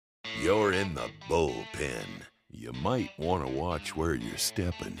in the bullpen. You might want to watch where you're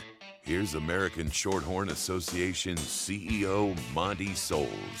stepping. Here's American Shorthorn Association CEO Monty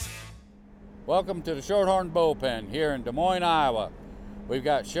Souls. Welcome to the Shorthorn Bull Pen here in Des Moines, Iowa. We've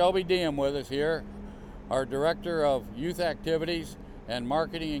got Shelby Diehm with us here, our Director of Youth Activities and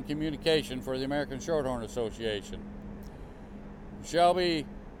Marketing and Communication for the American Shorthorn Association. Shelby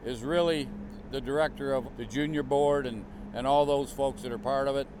is really the director of the junior board and all those folks that are part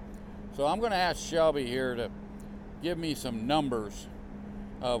of it. So I'm going to ask Shelby here to give me some numbers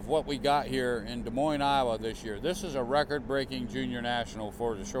of what we got here in Des Moines, Iowa this year. This is a record-breaking junior national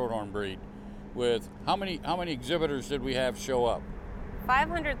for the Shorthorn breed. With how many exhibitors did we have show up?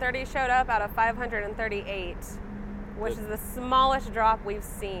 530 showed up out of 538, which is the smallest drop we've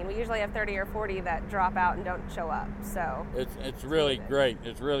seen. We usually have 30 or 40 that drop out and don't show up. So it's really great.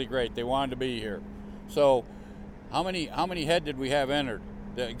 It's really great. They wanted to be here. So how many head did we have entered?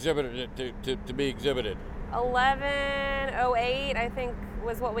 The exhibitor to be exhibited. 1108, I think,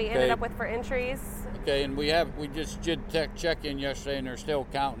 was what we ended up with for entries. Okay, and we just did check-in yesterday, and they're still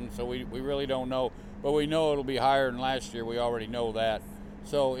counting, so we really don't know, but we know it'll be higher than last year. We already know that.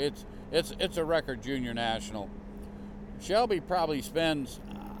 So it's a record junior national. Shelby probably spends.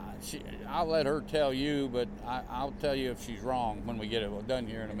 I'll let her tell you, but I'll tell you if she's wrong when we get it done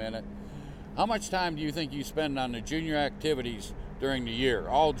here in a minute. How much time do you think you spend on the junior activities during the year,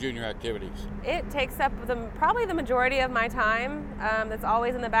 all junior activities? It takes up probably the majority of my time. That's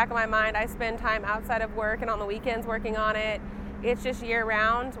always in the back of my mind. I spend time outside of work and on the weekends working on it. It's just year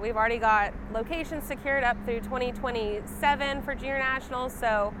round. We've already got locations secured up through 2027 for junior nationals.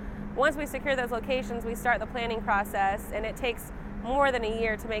 So once we secure those locations, we start the planning process, and it takes more than a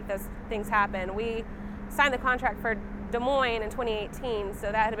year to make those things happen. We signed the contract for Des Moines in 2018,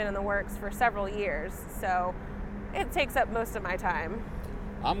 so that had been in the works for several years. So it takes up most of my time.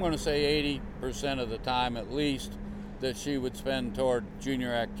 I'm going to say 80% of the time at least that she would spend toward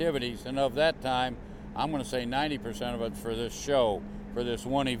junior activities, and of that time, I'm going to say 90% of it for this show, for this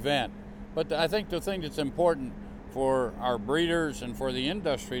one event. But I think the thing that's important for our breeders and for the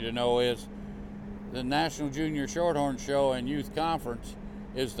industry to know is the National Junior Shorthorn Show and Youth Conference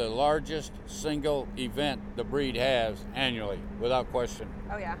is the largest single event the breed has annually, without question.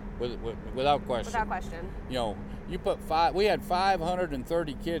 Oh yeah. Without question. Without question. You know, we had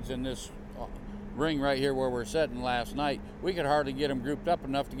 530 kids in this ring right here where we're sitting last night. We could hardly get them grouped up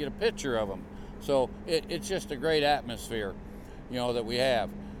enough to get a picture of them. So it's just a great atmosphere, you know, that we have.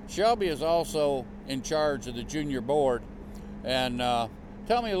 Shelby is also in charge of the junior board, and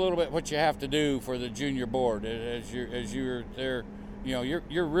tell me a little bit what you have to do for the junior board as you're there. You know,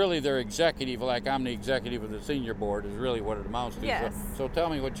 you're really their executive, like I'm the executive of the senior board, is really what it amounts to. Yes. So tell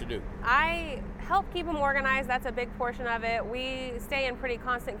me what you do. I help keep them organized. That's a big portion of it. We stay in pretty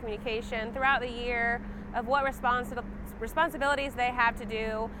constant communication throughout the year of what responsibilities they have to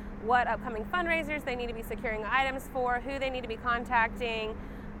do, what upcoming fundraisers they need to be securing items for, who they need to be contacting,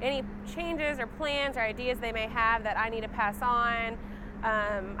 any changes or plans or ideas they may have that I need to pass on.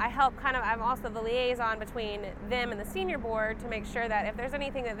 I'm also the liaison between them and the senior board to make sure that if there's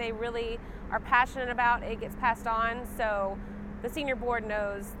anything that they really are passionate about, it gets passed on. So the senior board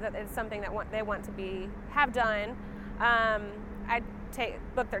knows that it's something that they want to have done. I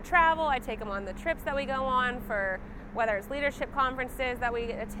book their travel. I take them on the trips that we go on for whether it's leadership conferences that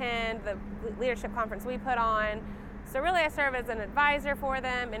we attend, the leadership conference we put on. So really I serve as an advisor for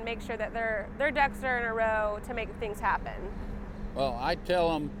them and make sure that their ducks are in a row to make things happen. Well, I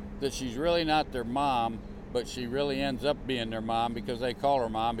tell them that she's really not their mom, but she really ends up being their mom because they call her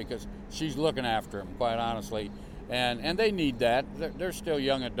mom because she's looking after them, quite honestly. And they need that. They're still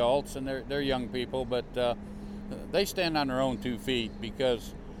young adults and they're young people, but they stand on their own 2 feet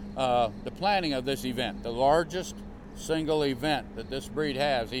because the planning of this event, the largest single event that this breed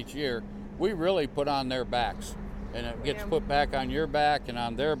has each year, we really put on their backs. And it gets put back on your back and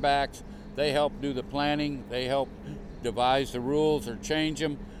on their backs. They help do the planning. They help devise the rules or change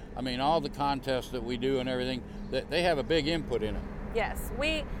them. I mean, all the contests that we do and everything, they have a big input in it. Yes,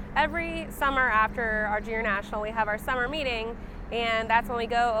 every summer after our junior national, we have our summer meeting, and that's when we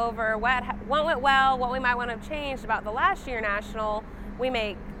go over what went well, what we might want to have changed about the last junior national. We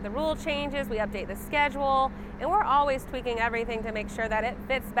make the rule changes, we update the schedule, and we're always tweaking everything to make sure that it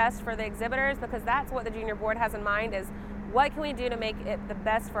fits best for the exhibitors, because that's what the junior board has in mind is what can we do to make it the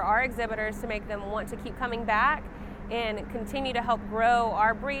best for our exhibitors to make them want to keep coming back and continue to help grow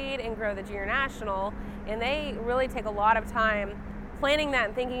our breed and grow the junior national. And they really take a lot of time planning that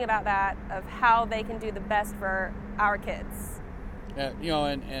and thinking about that of how they can do the best for our kids. You know,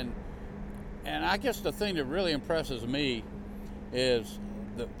 and I guess the thing that really impresses me is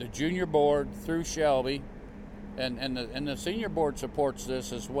the junior board through Shelby, and the senior board supports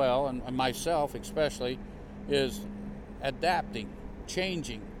this as well, and myself especially, is adapting,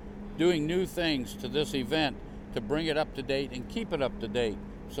 changing, doing new things to this event to bring it up to date and keep it up to date.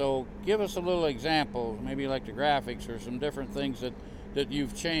 So give us a little example, maybe like the graphics or some different things that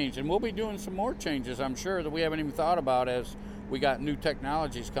you've changed. And we'll be doing some more changes, I'm sure, that we haven't even thought about as we got new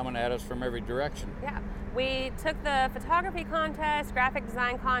technologies coming at us from every direction. Yeah, we took the photography contest, graphic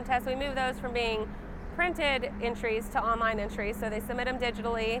design contest, we moved those from being printed entries to online entries, so they submit them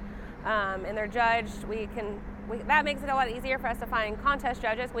digitally, and they're judged. That makes it a lot easier for us to find contest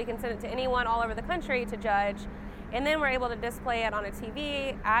judges. We can send it to anyone all over the country to judge, and then we're able to display it on a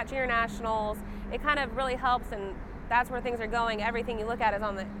TV at Junior Nationals. It kind of really helps, and that's where things are going. Everything you look at is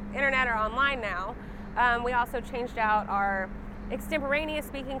on the internet or online now. We also changed out our extemporaneous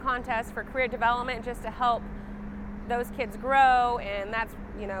speaking contest for career development, just to help those kids grow, and that's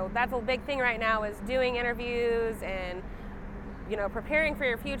a big thing right now, is doing interviews and preparing for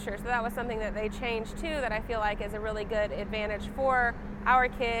your future. So that was something that they changed too, that I feel like is a really good advantage for our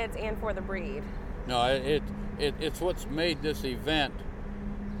kids and for the breed. No, it's what's made this event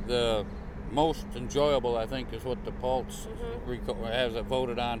the most enjoyable, I think, is what the Pulse has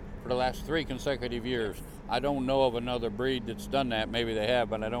voted on for the last 3 consecutive years. I don't know of another breed that's done that. Maybe they have,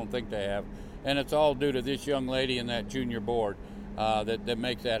 but I don't think they have. And it's all due to this young lady and that junior board that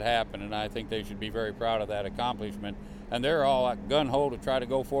makes that happen, and I think they should be very proud of that accomplishment. And they're all gun-ho to try to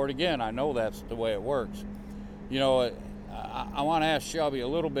go for it again. I know that's the way it works. I want to ask Shelby a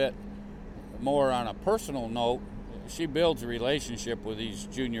little bit more on a personal note. She builds a relationship with these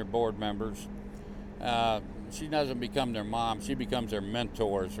junior board members. She doesn't become their mom. She becomes their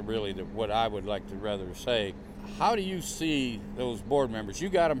mentor, is really what I would like to rather say. How do you see those board members? You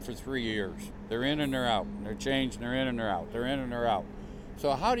got them for 3 years. They're in and they're out. They're changed and they're in and they're out. They're in and they're out.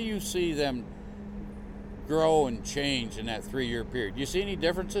 So how do you see them grow and change in that 3-year period? Do you see any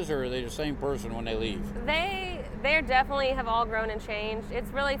differences, or are they the same person when they leave? They definitely have all grown and changed. It's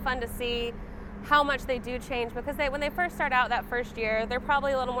really fun to see how much they do change, because when they first start out that first year, they're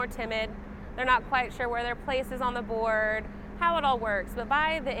probably a little more timid. They're not quite sure where their place is on the board, how it all works. But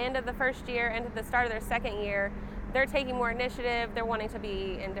by the end of the first year and at the start of their second year, they're taking more initiative. They're wanting to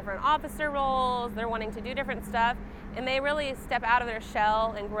be in different officer roles. They're wanting to do different stuff, and they really step out of their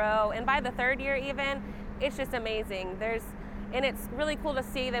shell and grow. And by the third year even, it's just amazing. And it's really cool to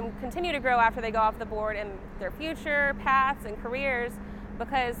see them continue to grow after they go off the board in their future paths and careers,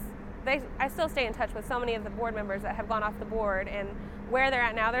 because I still stay in touch with so many of the board members that have gone off the board and where they're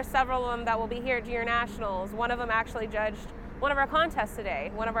at now. There's several of them that will be here at Junior Nationals. One of them actually judged one of our contests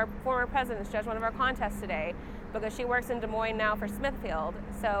today. One of our former presidents judged one of our contests today, because she works in Des Moines now for Smithfield.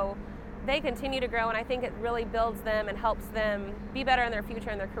 So they continue to grow, and I think it really builds them and helps them be better in their future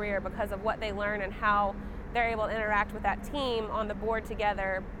and their career, because of what they learn and how they're able to interact with that team on the board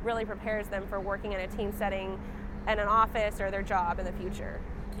together. Really prepares them for working in a team setting in an office or their job in the future.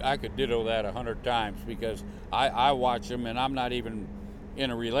 I could ditto that 100 times, because I watch them, and I'm not even in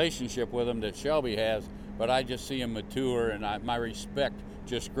a relationship with them that Shelby has, but I just see them mature, and my respect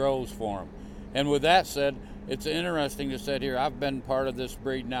just grows for them. And with that said, it's interesting to sit here. I've been part of this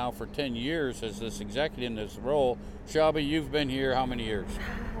breed now for 10 years as this executive in this role. Shelby, you've been here how many years?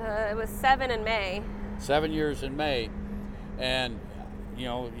 It was 7 in May. 7 years in May. And,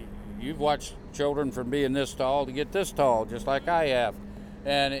 you've watched children from being this tall to get this tall, just like I have.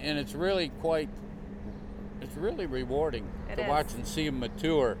 And it's really it's really rewarding to watch and see them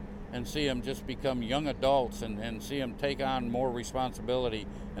mature and see them just become young adults and see them take on more responsibility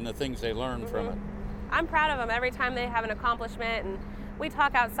and the things they learn from it. I'm proud of them every time they have an accomplishment, and we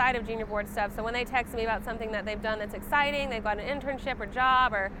talk outside of junior board stuff. So when they text me about something that they've done that's exciting, they've got an internship or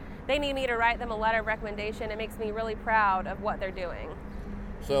job, or they need me to write them a letter of recommendation, it makes me really proud of what they're doing.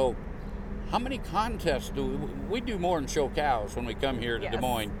 So how many contests we do more than show cows when we come here to Des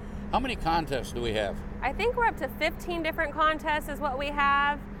Moines? How many contests do we have? I think we're up to 15 different contests is what we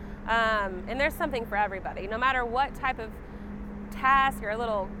have. And there's something for everybody. No matter what type of task or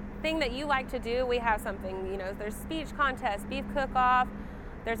little thing that you like to do, we have something. There's speech contest, beef cook-off,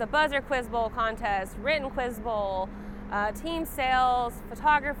 there's a buzzer quiz bowl contest, written quiz bowl, team sales,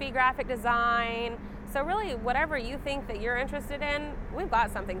 photography, graphic design. So really, whatever you think that you're interested in, we've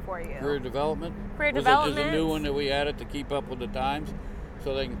got something for you. Career development? Career development. Is a new one that we added to keep up with the times,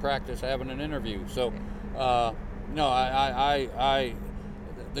 so they can practice having an interview. So,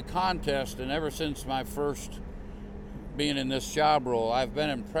 the contest, and ever since my first being in this job role, I've been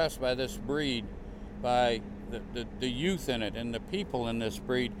impressed by this breed, by the youth in it and the people in this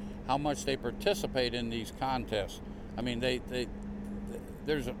breed, how much they participate in these contests. I mean,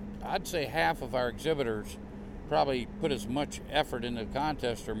 I'd say half of our exhibitors probably put as much effort into the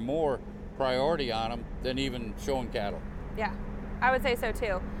contest or more priority on them than even showing cattle. Yeah, I would say so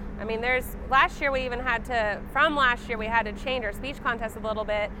too. I mean, last year we had to change our speech contest a little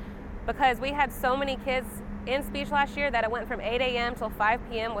bit because we had so many kids in speech last year that it went from 8 a.m. till 5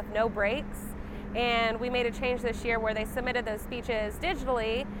 p.m. with no breaks. And we made a change this year where they submitted those speeches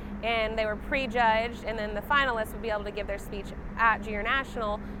digitally and they were prejudged, and then the finalists would be able to give their speech at Junior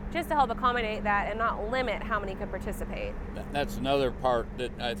National just to help accommodate that and not limit how many could participate. That's another part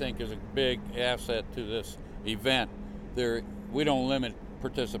that I think is a big asset to this event. We don't limit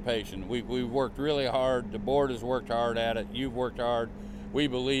participation. We've worked really hard. The board has worked hard at it. You've worked hard. We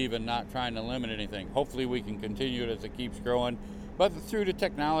believe in not trying to limit anything. Hopefully we can continue it as it keeps growing. But through the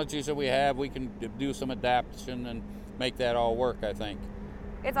technologies that we have, we can do some adaptation and make that all work, I think.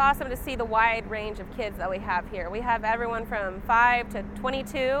 It's awesome to see the wide range of kids that we have here. We have everyone from 5 to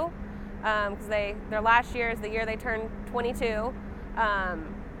 22, because their last year is the year they turn 22.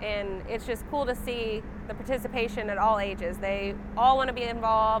 And it's just cool to see the participation at all ages. They all want to be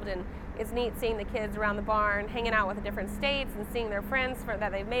involved, and it's neat seeing the kids around the barn, hanging out with the different states and seeing their friends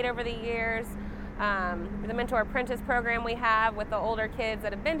that they've made over the years. The Mentor Apprentice program we have with the older kids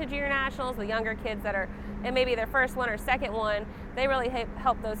that have been to Junior Nationals, the younger kids that are in maybe their first one or second one, they really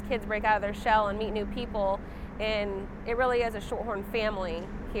help those kids break out of their shell and meet new people. And it really is a Shorthorn family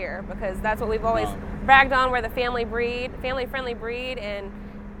here, because that's what we've always bragged on. We're the family-friendly breed, and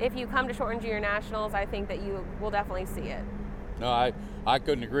if you come to Shorthorn Junior Nationals, I think that you will definitely see it. No, I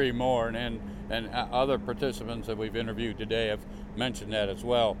couldn't agree more, and other participants that we've interviewed today have mentioned that as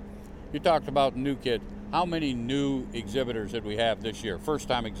well. You talked about new kids. How many new exhibitors did we have this year,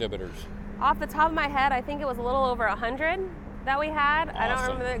 first-time exhibitors? Off the top of my head, I think it was a little over 100 that we had. Awesome. I don't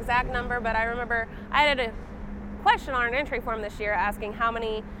remember the exact number, but I remember I had a question on an entry form this year asking how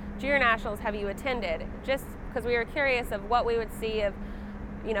many Junior Nationals have you attended, just because we were curious of what we would see of,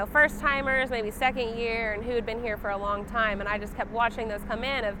 first-timers, maybe second year, and who had been here for a long time. And I just kept watching those come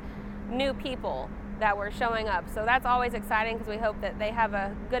in of new people that were showing up. So that's always exciting, because we hope that they have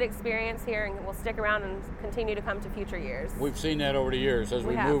a good experience here and will stick around and continue to come to future years. We've seen that over the years. As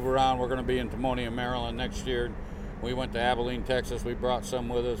we move around, we're going to be in Timonium, Maryland next year. We went to Abilene, Texas. We brought some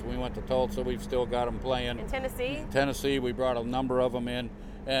with us. We went to Tulsa. We've still got them playing. In Tennessee? Tennessee, we brought a number of them in.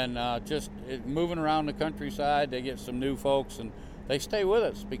 And moving around the countryside, they get some new folks, and they stay with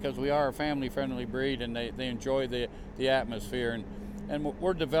us because we are a family-friendly breed, and they enjoy the atmosphere. And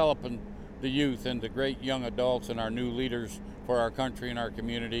we're developing the youth and the great young adults and our new leaders for our country and our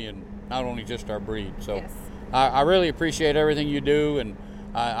community, and not only just our breed. So yes. I really appreciate everything you do, and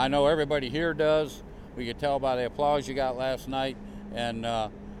I know everybody here does. We could tell by the applause you got last night, and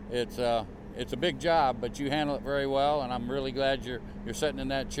it's a big job, but you handle it very well, and I'm really glad you're sitting in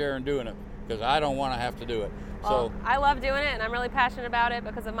that chair and doing it, because I don't want to have to do it. Well, I love doing it, and I'm really passionate about it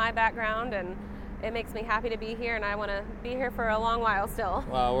because of my background, and it makes me happy to be here, and I want to be here for a long while still.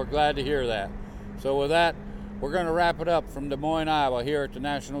 Well, we're glad to hear that. So with that, we're going to wrap it up from Des Moines, Iowa, here at the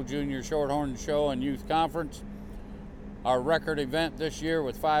National Junior Shorthorn Show and Youth Conference. Our record event this year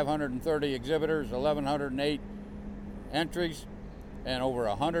with 530 exhibitors, 1,108 entries, and over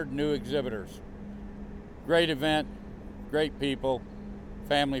 100 new exhibitors. Great event, great people,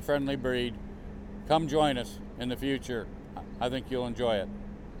 family-friendly breed. Come join us in the future. I think you'll enjoy it.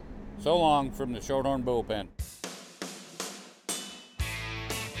 So long from the Shorthorn Bull Pen.